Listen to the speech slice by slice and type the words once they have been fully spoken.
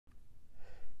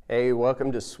Hey,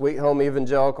 welcome to Sweet Home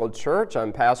Evangelical Church.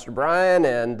 I'm Pastor Brian,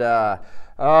 and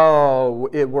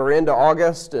we're into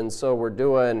August, and so we're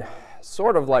doing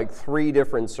sort of like 3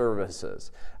 different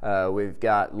services. We've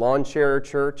got lawn chair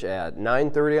church at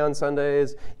 9:30 on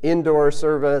Sundays, indoor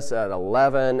service at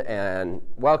 11, and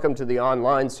welcome to the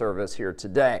online service here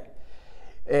today.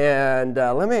 And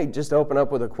let me just open up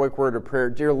with a quick word of prayer.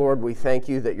 Dear Lord, we thank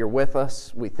you that you're with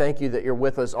us. We thank you that you're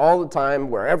with us all the time,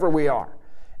 wherever we are.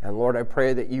 And Lord, I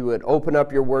pray that you would open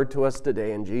up your word to us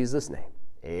today in Jesus' name.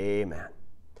 Amen.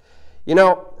 You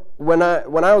know, when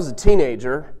I was a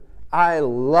teenager, I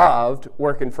loved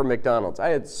working for McDonald's. I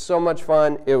had so much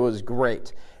fun. It was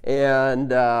great.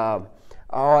 And I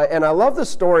love the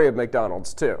story of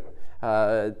McDonald's too.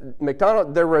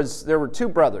 There were 2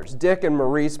 brothers, Dick and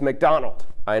Maurice McDonald.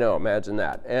 I know, imagine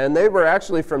that. And they were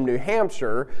actually from New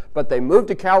Hampshire, but they moved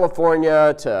to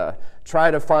California to try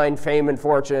to find fame and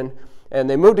fortune. And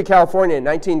they moved to California in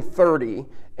 1930,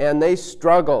 and they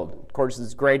struggled. Of course,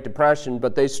 it's Great Depression,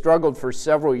 but they struggled for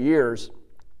several years.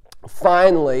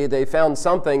 Finally, they found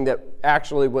something that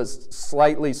actually was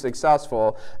slightly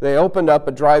successful. They opened up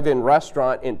a drive-in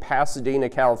restaurant in Pasadena,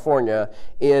 California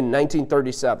in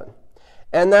 1937.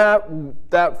 And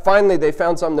that finally they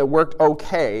found something that worked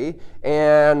okay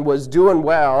and was doing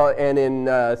well. And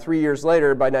in 3 years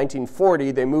later, by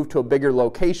 1940, they moved to a bigger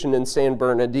location in San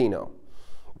Bernardino.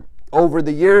 Over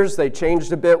the years, they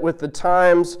changed a bit with the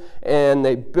times, and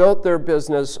they built their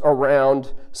business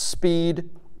around speed,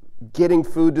 getting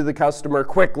food to the customer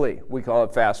quickly. We call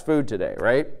it fast food today,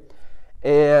 right?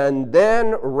 And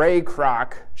then Ray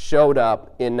Kroc showed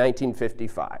up in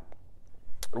 1955.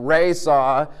 Ray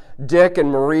saw Dick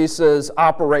and Maurice's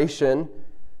operation,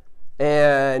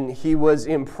 and he was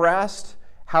impressed.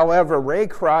 However, Ray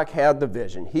Kroc had the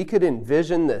vision. He could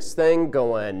envision this thing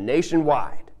going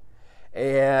nationwide.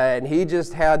 And he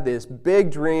just had this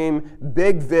big dream,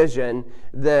 big vision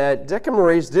that Dick and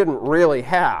Maurice didn't really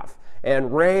have.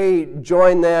 And Ray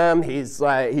joined them. He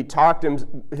talked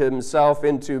himself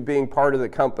into being part of the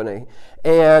company.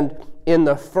 And in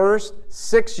the first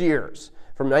 6 years,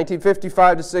 from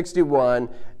 1955 to 61,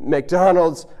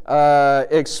 McDonald's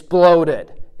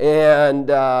exploded. And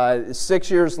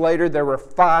 6 years later, there were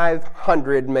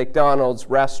 500 McDonald's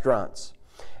restaurants.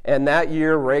 And that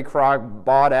year, Ray Kroc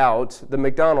bought out the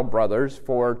McDonald brothers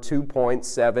for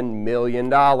 $2.7 million,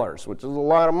 which is a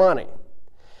lot of money.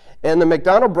 And the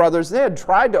McDonald brothers, they had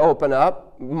tried to open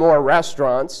up more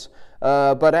restaurants,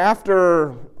 but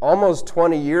after almost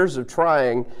 20 years of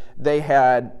trying, they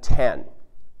had 10.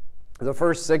 The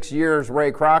first 6 years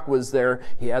Ray Kroc was there,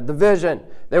 he had the vision.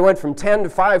 They went from 10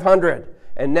 to 500,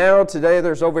 and now today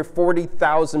there's over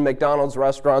 40,000 McDonald's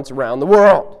restaurants around the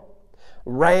world.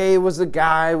 Ray was the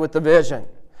guy with the vision.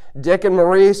 Dick and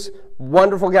Maurice,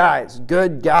 wonderful guys,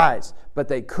 good guys, but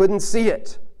they couldn't see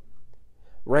it.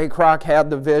 Ray Kroc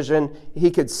had the vision. He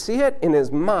could see it in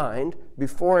his mind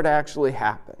before it actually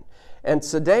happened. And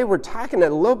today we're talking a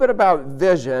little bit about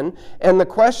vision, and the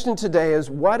question today is,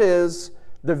 what is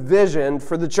the vision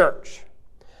for the church?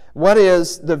 What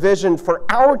is the vision for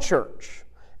our church?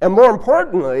 And more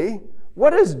importantly,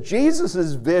 what is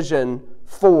Jesus' vision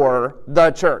for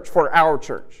the church, for our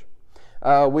church?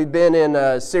 We've been in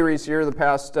a series here the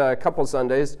past couple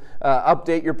Sundays,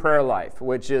 Update Your Prayer Life,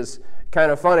 which is kind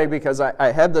of funny because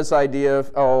I had this idea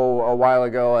a while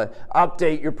ago,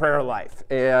 update your prayer life.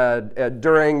 And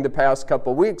during the past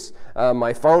couple weeks,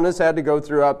 my phone has had to go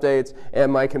through updates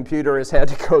and my computer has had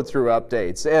to go through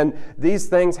updates. And these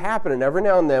things happen, and every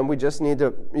now and then we just need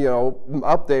to,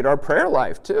 update our prayer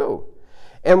life too.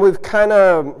 And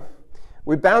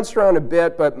we bounced around a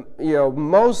bit, but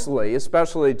mostly,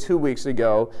 especially 2 weeks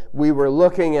ago, we were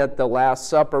looking at the Last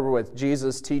Supper with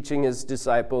Jesus teaching his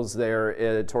disciples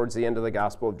there towards the end of the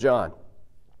Gospel of John.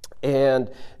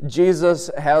 And Jesus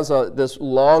has this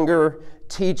longer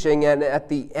teaching, and at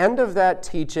the end of that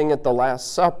teaching at the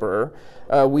Last Supper,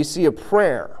 we see a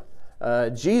prayer.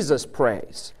 Jesus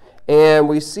prays, and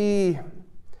we see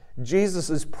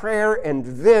Jesus' prayer and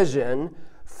vision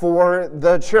for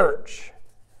the church.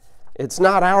 It's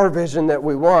not our vision that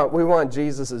we want. We want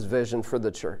Jesus' vision for the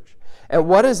church. And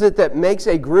what is it that makes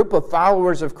a group of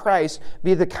followers of Christ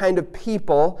be the kind of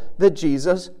people that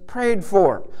Jesus prayed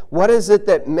for? What is it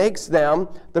that makes them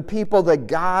the people that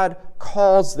God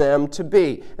calls them to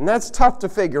be? And that's tough to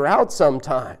figure out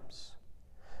sometimes.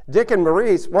 Dick and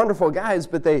Maurice, wonderful guys,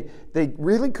 but they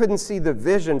really couldn't see the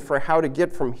vision for how to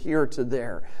get from here to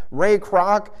there. Ray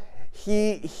Kroc,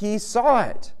 he saw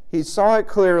it. He saw it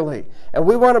clearly. And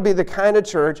we want to be the kind of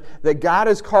church that God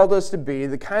has called us to be,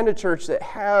 the kind of church that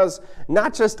has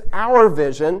not just our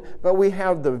vision, but we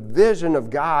have the vision of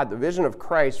God, the vision of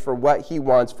Christ for what He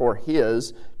wants for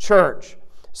His church.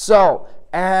 So,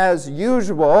 as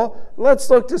usual, let's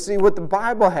look to see what the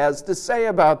Bible has to say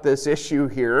about this issue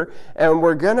here. And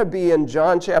we're going to be in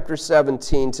John chapter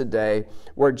 17 today,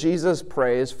 where Jesus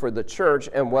prays for the church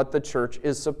and what the church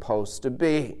is supposed to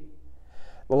be.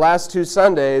 The last 2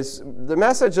 Sundays, the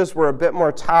messages were a bit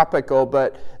more topical,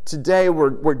 but today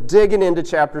we're digging into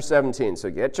chapter 17. So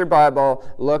get your Bible,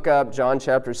 look up John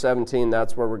chapter 17,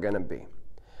 that's where we're going to be.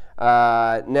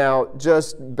 Now,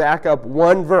 just back up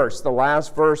one verse, the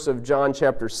last verse of John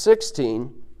chapter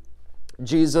 16,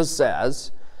 Jesus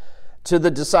says to the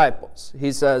disciples,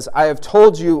 He says, I have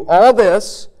told you all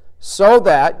this so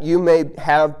that you may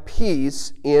have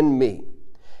peace in me.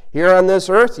 Here on this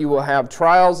earth you will have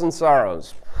trials and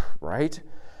sorrows, right?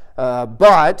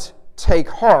 But take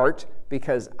heart,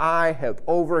 because I have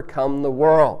overcome the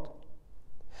world.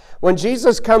 When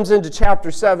Jesus comes into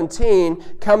chapter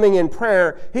 17, coming in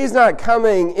prayer, He's not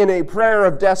coming in a prayer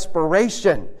of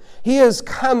desperation. He is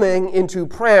coming into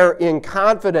prayer in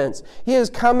confidence. He is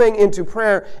coming into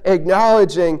prayer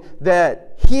acknowledging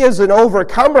that He is an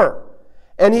overcomer.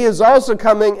 And He is also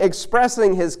coming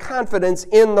expressing His confidence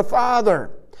in the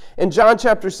Father. In John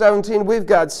chapter 17, we've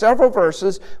got several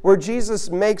verses where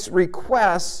Jesus makes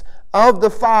requests of the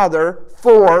Father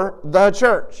for the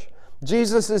church.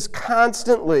 Jesus is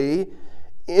constantly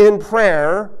in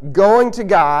prayer, going to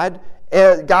God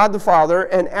the Father,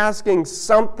 and asking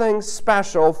something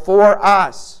special for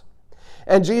us.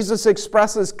 And Jesus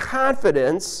expresses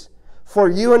confidence for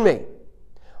you and me.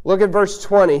 Look at verse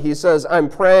 20. He says, I'm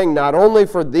praying not only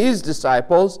for these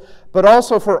disciples, but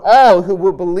also for all who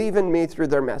will believe in me through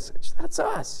their message. That's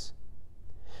us.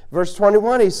 Verse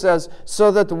 21, he says,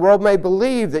 so that the world may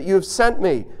believe that you have sent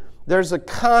me. There's a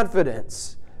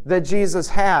confidence that Jesus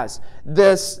has.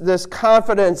 This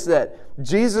confidence that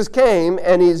Jesus came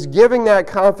and He's giving that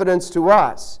confidence to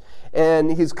us.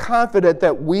 And He's confident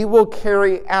that we will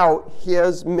carry out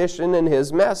His mission and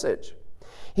His message.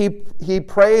 He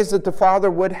prays that the Father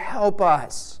would help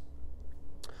us.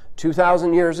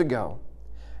 2,000 years ago,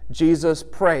 Jesus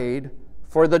prayed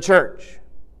for the church.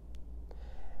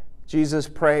 Jesus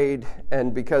prayed,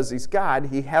 and because He's God,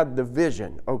 He had the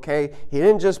vision, okay? He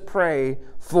didn't just pray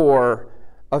for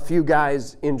a few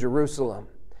guys in Jerusalem.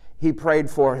 He prayed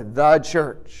for the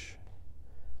church,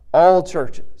 all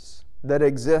churches that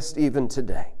exist even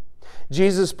today.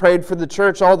 Jesus prayed for the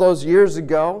church all those years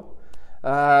ago.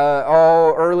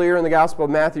 Earlier in the Gospel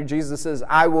of Matthew, Jesus says,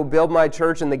 I will build my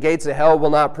church and the gates of hell will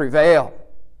not prevail.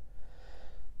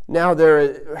 Now,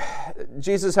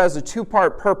 Jesus has a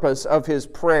two-part purpose of His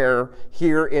prayer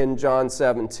here in John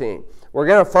 17. We're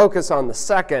going to focus on the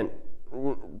second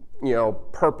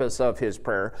purpose of His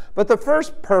prayer. But the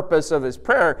first purpose of His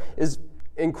prayer is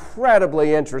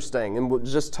incredibly interesting, and we'll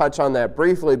just touch on that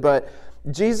briefly. But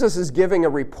Jesus is giving a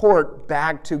report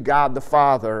back to God the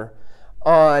Father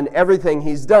on everything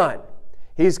He's done.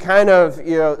 He's kind of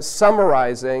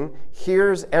summarizing,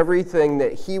 here's everything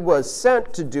that He was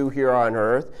sent to do here on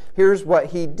earth. Here's what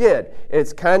He did.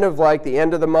 It's kind of like the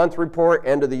end of the month report,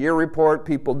 end of the year report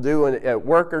people do at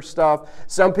work or stuff.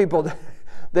 Some people,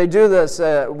 they do this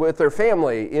with their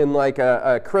family in like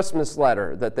a Christmas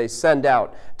letter that they send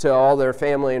out to all their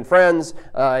family and friends.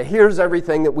 Here's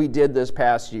everything that we did this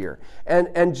past year.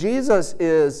 And Jesus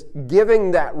is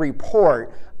giving that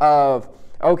report of,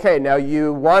 okay, now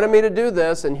you wanted me to do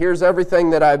this, and here's everything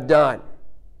that I've done.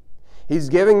 He's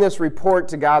giving this report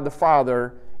to God the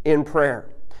Father in prayer.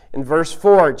 In verse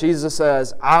 4, Jesus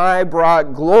says, I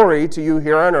brought glory to you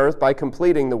here on earth by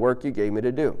completing the work you gave me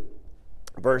to do.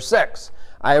 Verse 6,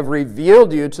 I have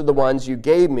revealed you to the ones you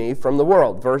gave me from the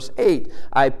world. Verse 8,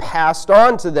 I passed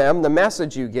on to them the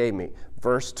message you gave me.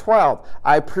 Verse 12,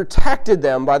 I protected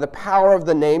them by the power of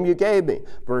the name you gave me.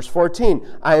 Verse 14,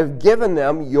 I have given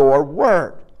them your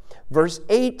word. Verse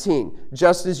 18,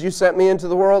 just as you sent me into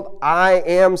the world, I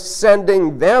am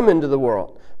sending them into the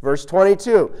world. Verse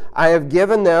 22, I have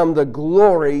given them the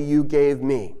glory you gave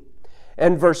me.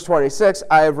 And verse 26,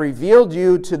 I have revealed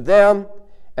you to them,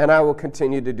 and I will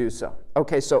continue to do so.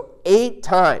 Okay, so 8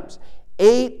 times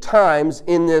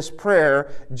in this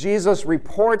prayer, Jesus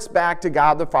reports back to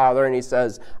God the Father, and He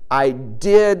says, I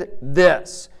did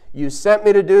this. You sent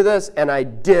me to do this, and I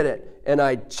did it. And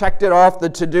I checked it off the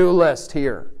to-do list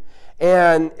here.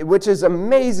 And which is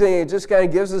amazing. It just kind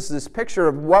of gives us this picture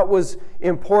of what was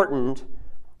important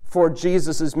for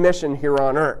Jesus' mission here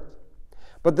on earth.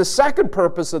 But the second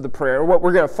purpose of the prayer, what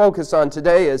we're going to focus on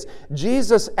today, is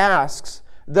Jesus asks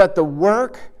that the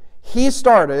work he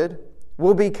started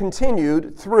will be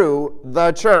continued through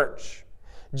the church.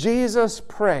 Jesus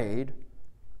prayed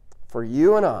for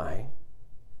you and I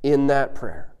in that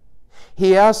prayer.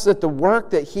 He asked that the work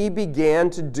that he began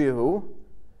to do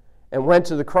and went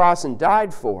to the cross and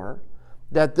died for,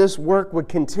 that this work would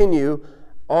continue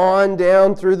on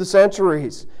down through the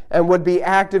centuries and would be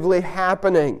actively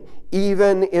happening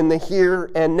even in the here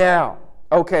and now.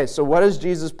 Okay, so what does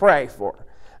Jesus pray for?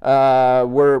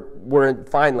 Finally,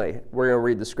 we're going to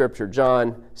read the scripture,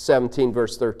 John 17,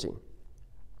 verse 13.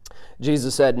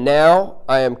 Jesus said, "Now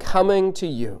I am coming to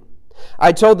you.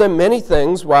 I told them many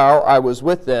things while I was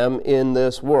with them in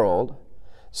this world,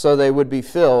 so they would be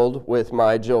filled with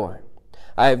my joy.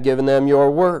 I have given them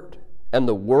your word, and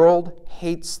the world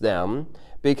hates them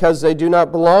because they do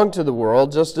not belong to the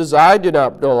world, just as I do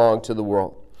not belong to the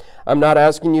world. I'm not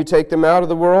asking you to take them out of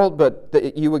the world, but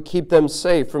that you would keep them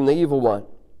safe from the evil one.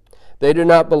 They do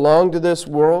not belong to this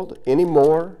world any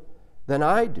more than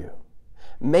I do.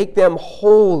 Make them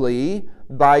holy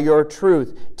by your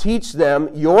truth. Teach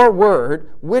them your word,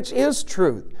 which is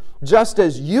truth. Just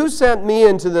as you sent me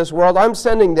into this world, I'm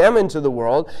sending them into the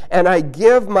world, and I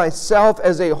give myself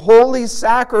as a holy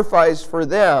sacrifice for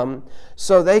them,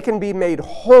 so they can be made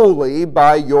holy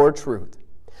by your truth.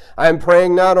 I am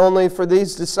praying not only for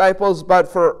these disciples, but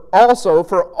also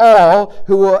for all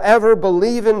who will ever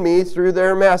believe in me through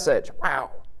their message."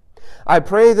 Wow. "I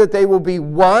pray that they will be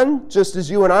one, just as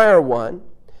you and I are one,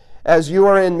 as you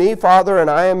are in me, Father, and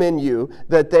I am in you,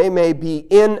 that they may be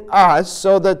in us,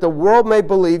 so that the world may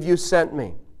believe you sent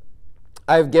me.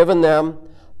 I have given them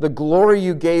the glory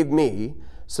you gave me,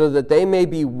 so that they may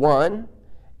be one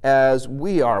as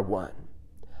we are one.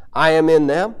 I am in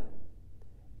them,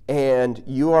 and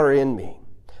you are in me.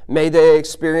 May they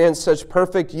experience such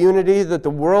perfect unity that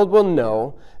the world will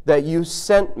know that you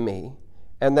sent me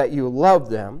and that you love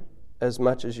them as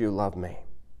much as you love me."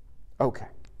 Okay.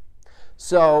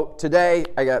 So today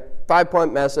I got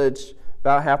 5-point message.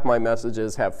 About half my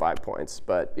messages have 5 points,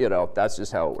 but that's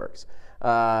just how it works.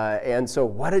 And so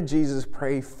what did Jesus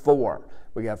pray for?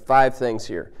 We got 5 things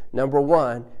here. Number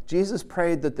 1, Jesus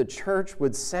prayed that the church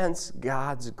would sense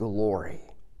God's glory.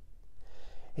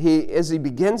 As he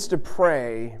begins to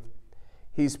pray,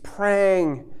 he's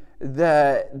praying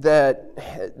that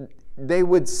they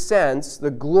would sense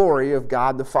the glory of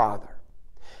God the Father.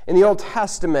 In the Old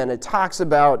Testament, it talks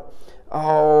about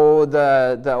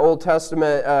the Old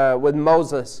Testament with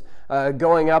Moses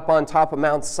going up on top of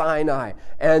Mount Sinai,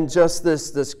 and just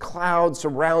this cloud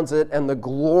surrounds it, and the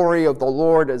glory of the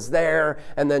Lord is there.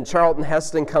 And then Charlton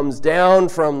Heston comes down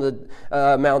from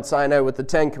the Mount Sinai with the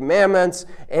 10 Commandments,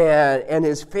 and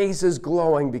his face is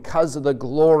glowing because of the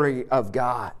glory of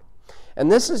God.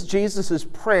 And this is Jesus'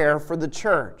 prayer for the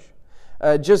church.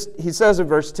 He says in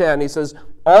verse 10, he says,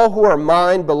 "All who are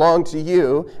mine belong to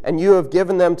you, and you have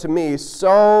given them to me,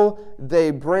 so they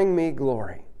bring me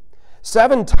glory."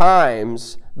 7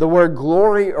 times the word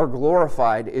glory or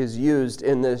glorified is used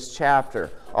in this chapter.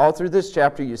 All through this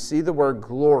chapter, you see the word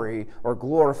glory or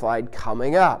glorified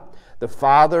coming up. The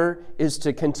Father is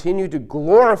to continue to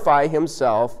glorify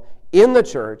himself in the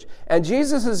church, and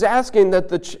Jesus is asking that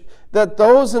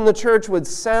those in the church would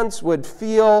sense, would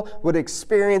feel, would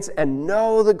experience, and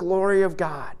know the glory of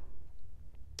God.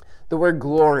 The word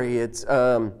glory, it's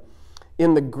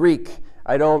in the Greek.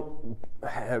 I don't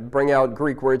bring out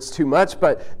Greek words too much,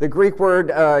 but the Greek word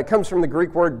comes from the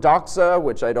Greek word doxa,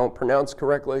 which I don't pronounce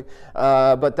correctly,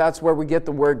 but that's where we get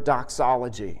the word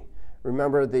doxology.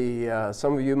 Remember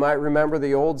some of you might remember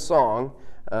the old song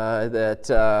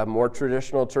that more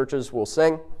traditional churches will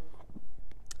sing.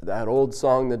 That old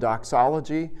song, the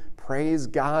doxology, "Praise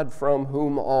God from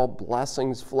whom all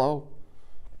blessings flow."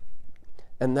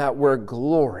 And that word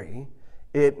glory,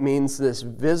 it means this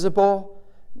visible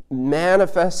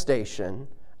manifestation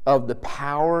of the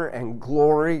power and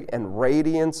glory and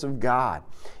radiance of God.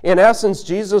 In essence,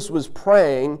 Jesus was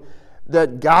praying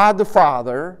that God the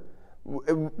Father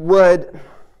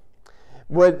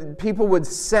people would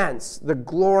sense the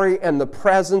glory and the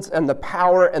presence and the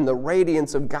power and the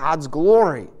radiance of God's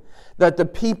glory. That the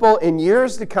people in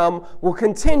years to come will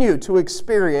continue to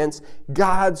experience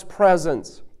God's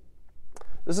presence.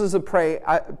 This is a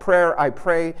prayer I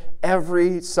pray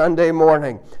every Sunday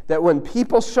morning, that when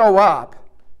people show up,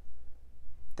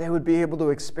 they would be able to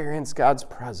experience God's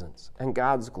presence and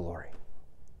God's glory.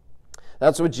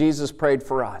 That's what Jesus prayed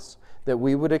for us, that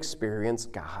we would experience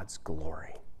God's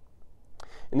glory.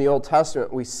 In the Old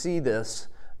Testament, we see this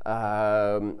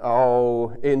in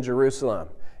Jerusalem.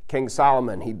 King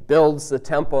Solomon, he builds the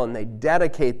temple and they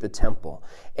dedicate the temple.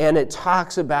 And it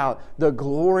talks about the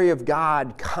glory of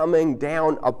God coming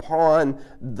down upon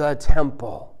the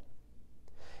temple.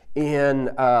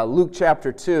 in Luke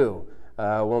chapter 2,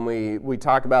 when we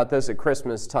talk about this at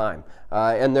Christmas time.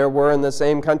 And there were in the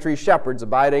same country shepherds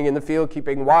abiding in the field,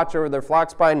 keeping watch over their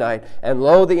flocks by night. And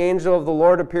lo, the angel of the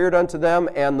Lord appeared unto them,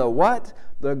 and the what?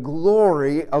 The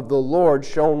glory of the Lord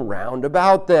shone round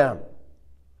about them.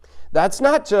 That's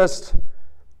not just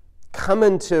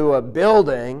coming to a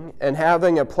building and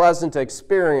having a pleasant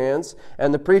experience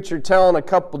and the preacher telling a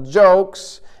couple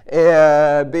jokes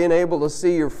and being able to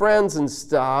see your friends and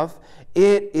stuff.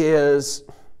 It is,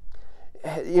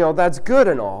 that's good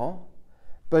and all,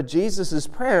 but Jesus'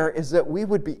 prayer is that we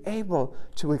would be able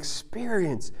to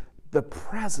experience the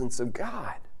presence of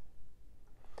God.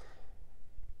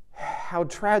 How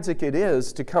tragic it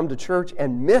is to come to church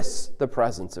and miss the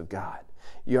presence of God.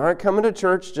 You aren't coming to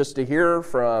church just to hear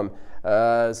from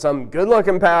some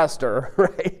good-looking pastor,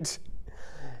 right?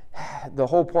 The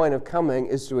whole point of coming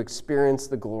is to experience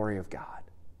the glory of God.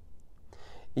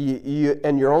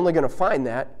 And you're only going to find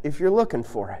that if you're looking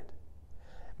for it.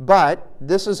 But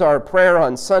this is our prayer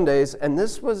on Sundays, and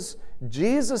this was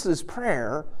Jesus'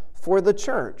 prayer for the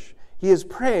church. He is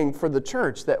praying for the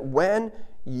church that when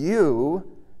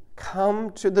you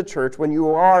come to the church, when you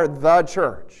are the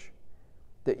church,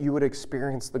 that you would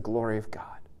experience the glory of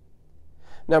God.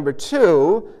 Number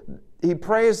 2, he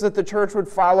prays that the church would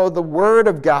follow the Word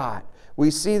of God.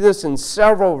 We see this in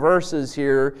several verses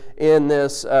here in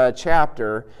this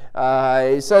chapter.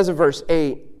 He says in verse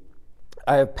 8,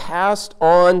 I have passed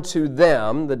on to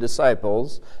them, the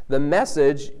disciples, the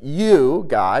message you,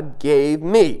 God, gave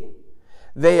me.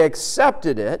 They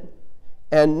accepted it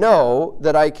and know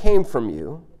that I came from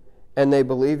you, and they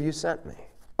believe you sent me.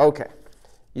 Okay.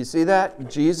 You see that?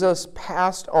 Jesus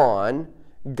passed on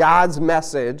God's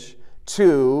message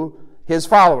to his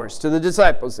followers, to the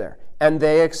disciples there, and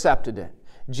they accepted it.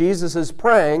 Jesus is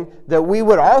praying that we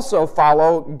would also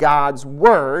follow God's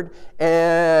word,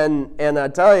 and I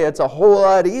tell you, it's a whole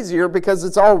lot easier because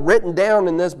it's all written down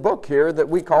in this book here that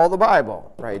we call the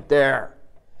Bible, right there.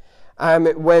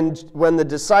 When the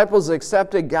disciples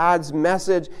accepted God's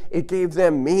message, it gave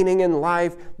them meaning in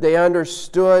life. They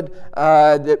understood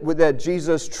that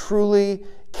Jesus truly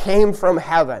came from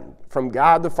heaven, from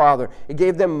God the Father. It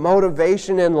gave them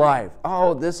motivation in life.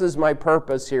 Oh, this is my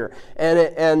purpose here.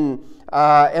 And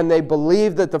they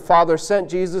believed that the Father sent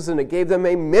Jesus, and it gave them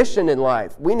a mission in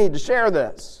life. We need to share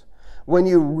this. When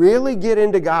you really get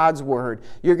into God's Word,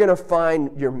 you're going to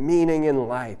find your meaning in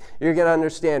life. You're going to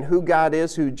understand who God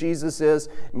is, who Jesus is,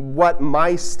 what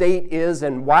my state is,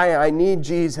 and why I need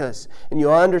Jesus. And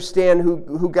you'll understand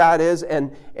who God is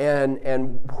and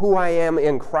who I am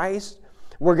in Christ.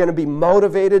 We're going to be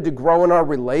motivated to grow in our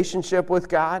relationship with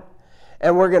God.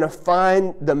 And we're going to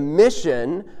find the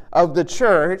mission of the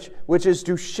church, which is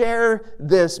to share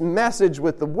this message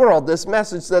with the world, this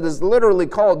message that is literally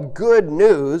called good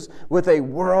news with a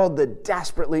world that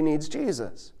desperately needs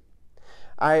Jesus.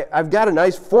 I've got a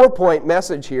nice 4-point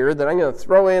message here that I'm going to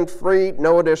throw in free,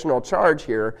 no additional charge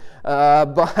here.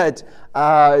 But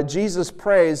Jesus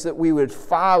prays that we would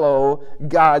follow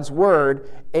God's word,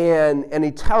 and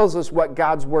he tells us what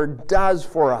God's word does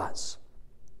for us.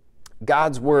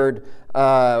 God's word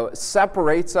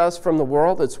separates us from the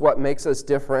world. It's what makes us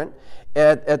different.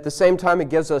 At the same time, it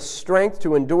gives us strength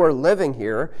to endure living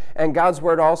here. And God's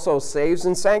word also saves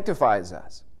and sanctifies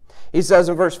us. He says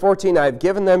in verse 14, I have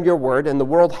given them your word, and the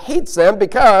world hates them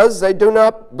because they do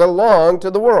not belong to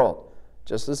the world,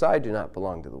 just as I do not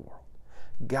belong to the world.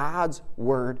 God's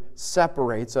word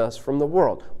separates us from the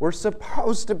world. We're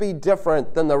supposed to be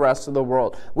different than the rest of the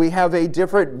world. We have a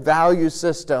different value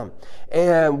system,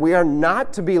 and we are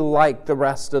not to be like the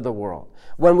rest of the world.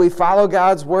 When we follow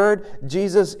God's word,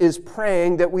 Jesus is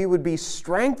praying that we would be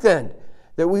strengthened,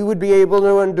 that we would be able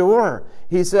to endure.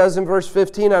 He says in verse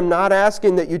 15, I'm not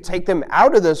asking that you take them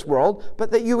out of this world,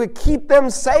 but that you would keep them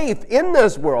safe in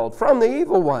this world from the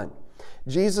evil one.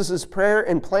 Jesus' prayer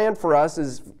and plan for us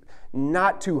is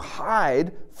not to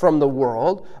hide from the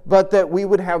world, but that we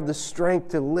would have the strength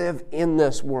to live in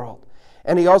this world.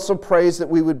 And he also prays that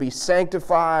we would be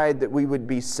sanctified, that we would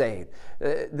be saved,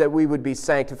 that we would be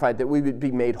sanctified, that we would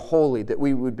be made holy, that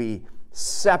we would be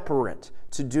separate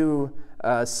to do,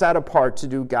 set apart to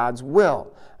do God's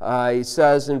will. He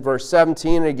says in verse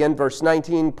 17, and again verse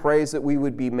 19, prays that we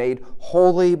would be made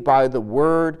holy by the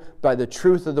word, by the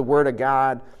truth of the word of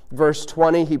God. Verse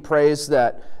 20, he prays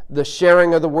that the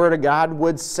sharing of the word of God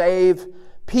would save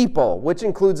people, which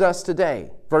includes us today.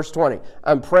 Verse 20,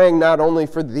 I'm praying not only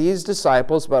for these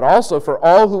disciples, but also for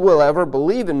all who will ever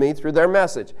believe in me through their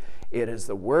message. It is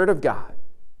the word of God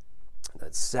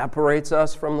that separates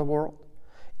us from the world.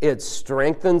 It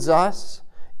strengthens us.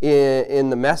 in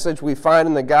the message we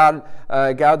find in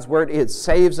God's Word. It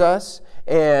saves us,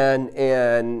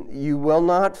 and you will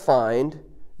not find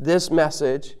this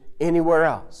message anywhere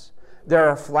else. There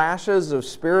are flashes of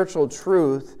spiritual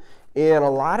truth in a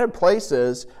lot of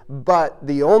places, but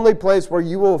the only place where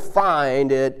you will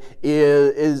find it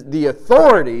is the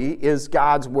authority is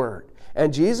God's Word.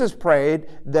 And Jesus prayed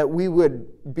that we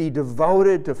would be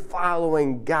devoted to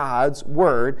following God's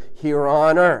Word here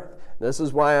on earth. This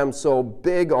is why I'm so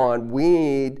big on we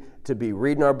need to be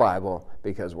reading our Bible,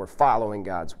 because we're following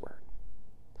God's Word.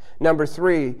 Number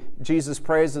 3, Jesus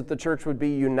prays that the church would be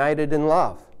united in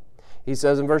love. He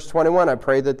says in verse 21, I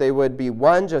pray that they would be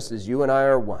one just as you and I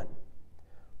are one.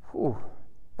 Whew,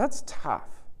 that's tough.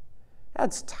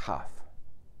 That's tough.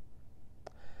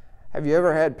 Have you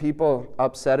ever had people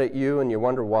upset at you and you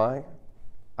wonder why?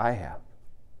 I have.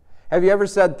 Have you ever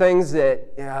said things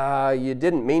that you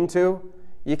didn't mean to?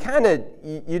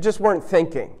 You just weren't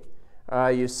thinking.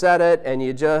 You said it and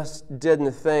you just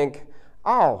didn't think,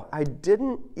 oh, I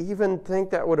didn't even think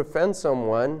that would offend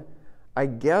someone. I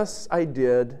guess I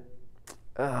did.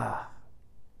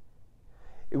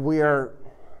 We are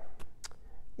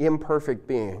imperfect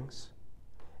beings,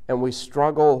 and we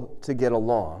struggle to get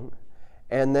along.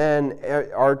 And then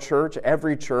our church,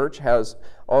 every church, has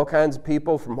all kinds of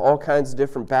people from all kinds of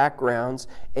different backgrounds,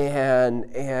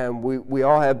 and we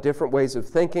all have different ways of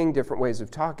thinking, different ways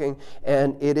of talking,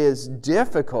 and it is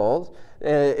difficult,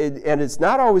 and it's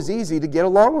not always easy to get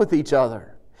along with each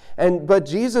other. But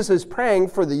Jesus is praying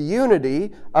for the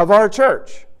unity of our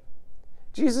church.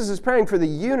 Jesus is praying for the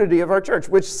unity of our church,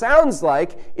 which sounds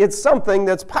like it's something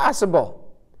that's possible.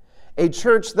 A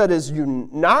church that is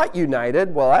not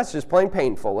united, well, that's just plain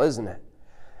painful, isn't it?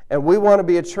 And we want to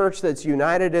be a church that's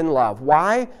united in love.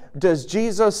 Why does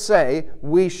Jesus say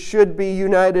we should be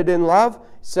united in love? He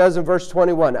says in verse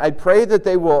 21, I pray that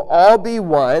they will all be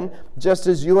one, just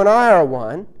as you and I are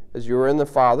one, as you are in the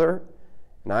Father,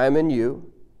 and I am in you.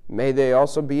 May they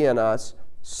also be in us,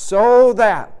 so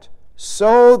that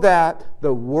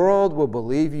the world will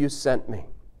believe you sent me.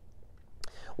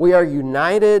 We are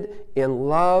united in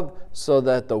love so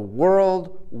that the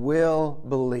world will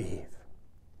believe.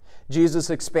 Jesus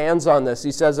expands on this.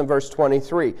 He says in verse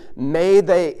 23, may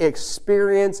they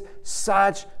experience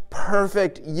such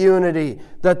perfect unity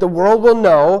that the world will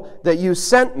know that you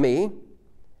sent me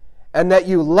and that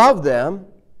you love them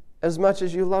as much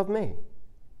as you love me.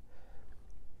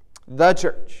 The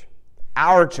church,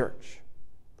 our church,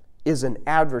 is an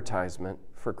advertisement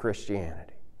for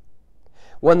Christianity.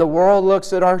 When the world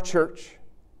looks at our church,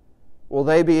 will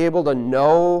they be able to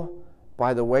know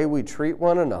by the way we treat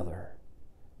one another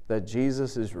that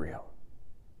Jesus is real?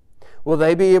 Will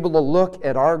they be able to look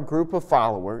at our group of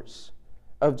followers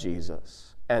of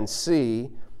Jesus and see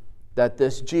that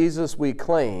this Jesus we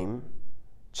claim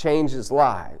changes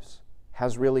lives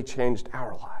has really changed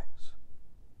our lives?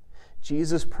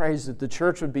 Jesus prays that the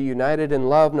church would be united in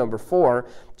love. Number 4,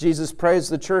 Jesus prays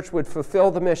the church would fulfill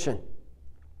the mission.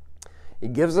 He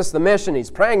gives us the mission.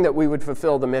 He's praying that we would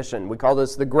fulfill the mission. We call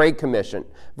this the Great Commission.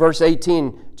 Verse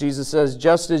 18, Jesus says,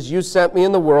 just as you sent me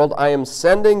in the world, I am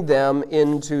sending them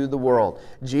into the world.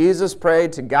 Jesus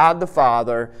prayed to God the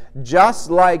Father,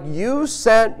 just like you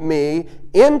sent me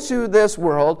into this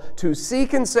world to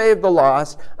seek and save the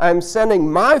lost, I'm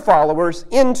sending my followers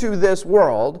into this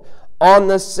world on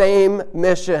the same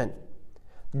mission.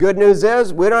 Good news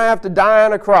is we don't have to die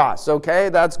on a cross, okay?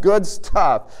 That's good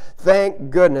stuff. Thank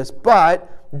goodness.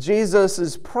 But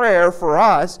Jesus' prayer for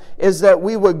us is that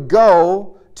we would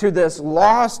go to this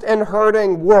lost and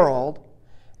hurting world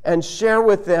and share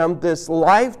with them this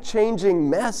life-changing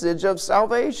message of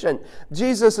salvation.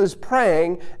 Jesus is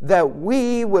praying that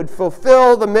we would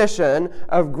fulfill the mission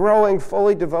of growing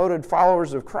fully devoted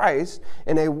followers of Christ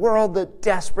in a world that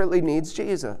desperately needs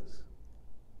Jesus.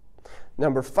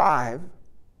 Number 5,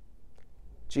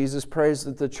 Jesus prays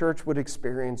that the church would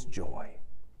experience joy.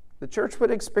 The church would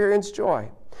experience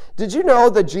joy. Did you know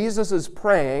that Jesus is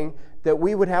praying that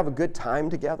we would have a good time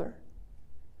together?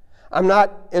 I'm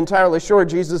not entirely sure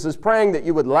Jesus is praying that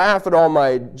you would laugh at all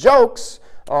my jokes,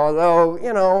 although,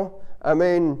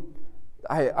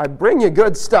 I bring you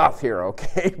good stuff here,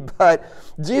 okay? But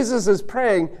Jesus is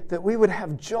praying that we would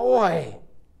have joy.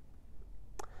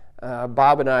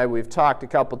 Bob and I, we've talked a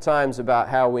couple times about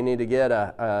how we need to get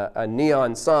a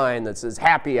neon sign that says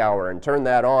happy hour and turn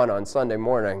that on Sunday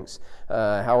mornings.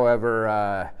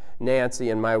 However, Nancy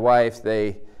and my wife,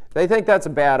 they think that's a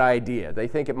bad idea. They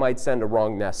think it might send a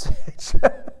wrong message.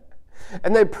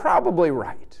 And they're probably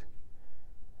right.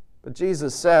 But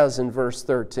Jesus says in verse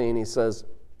 13, he says,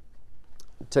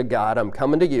 to God, I'm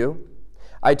coming to you.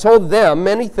 I told them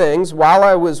many things while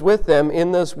I was with them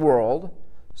in this world,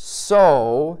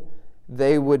 so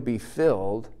they would be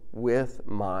filled with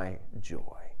my joy.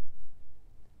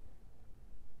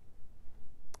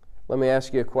 Let me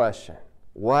ask you a question.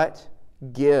 What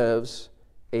gives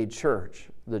a church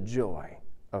the joy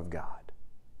of God?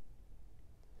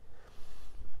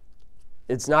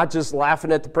 It's not just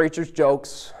laughing at the preacher's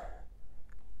jokes.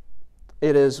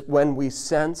 It is when we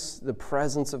sense the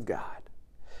presence of God,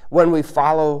 when we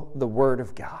follow the Word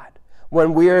of God,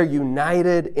 when we are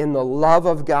united in the love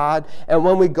of God, and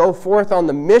when we go forth on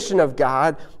the mission of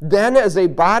God, then as a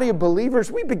body of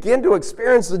believers, we begin to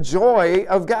experience the joy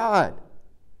of God.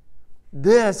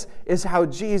 This is how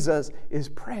Jesus is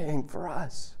praying for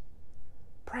us,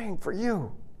 praying for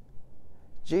you.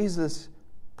 Jesus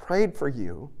prayed for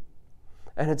you.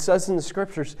 And it says in the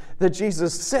Scriptures that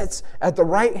Jesus sits at the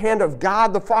right hand of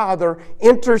God the Father,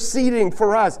 interceding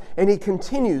for us. And He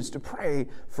continues to pray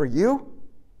for you,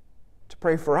 to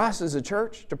pray for us as a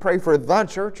church, to pray for the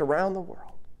church around the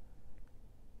world.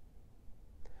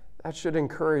 That should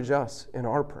encourage us in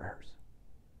our prayers.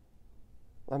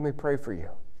 Let me pray for you.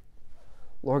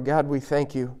 Lord God, we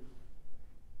thank you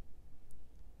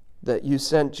that you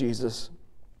sent Jesus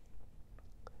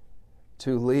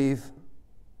to leave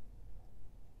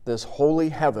this holy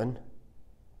heaven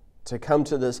to come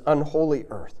to this unholy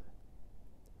earth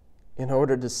in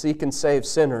order to seek and save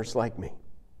sinners like me.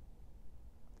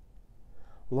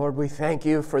 Lord, we thank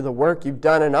you for the work you've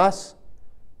done in us.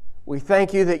 We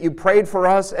thank you that you prayed for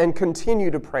us and continue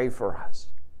to pray for us.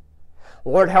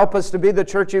 Lord, help us to be the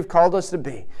church you've called us to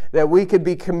be, that we could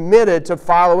be committed to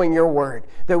following your word,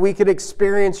 that we could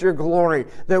experience your glory,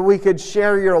 that we could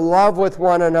share your love with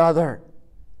one another,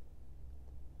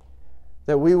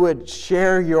 that we would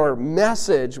share your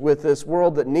message with this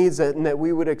world that needs it, and that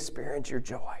we would experience your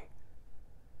joy.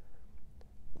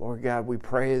 Lord God, we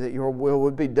pray that your will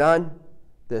would be done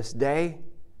this day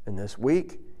and this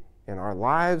week in our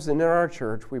lives and in our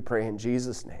church. We pray in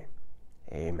Jesus' name.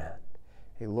 Amen.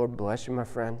 Hey, Lord bless you, my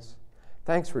friends.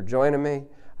 Thanks for joining me.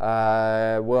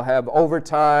 We'll have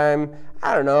overtime,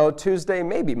 I don't know, Tuesday,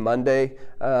 maybe Monday.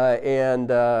 And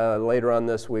later on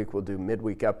this week, we'll do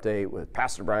midweek update with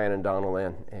Pastor Brian and Donna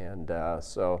Lynn. And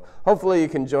so hopefully you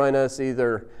can join us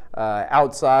either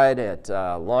outside at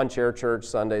Lawn Chair Church,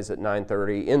 Sundays at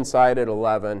 9:30, inside at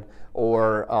 11,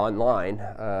 or online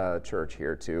church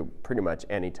here too, pretty much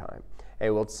anytime.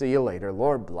 Hey, we'll see you later.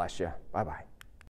 Lord bless you. Bye-bye.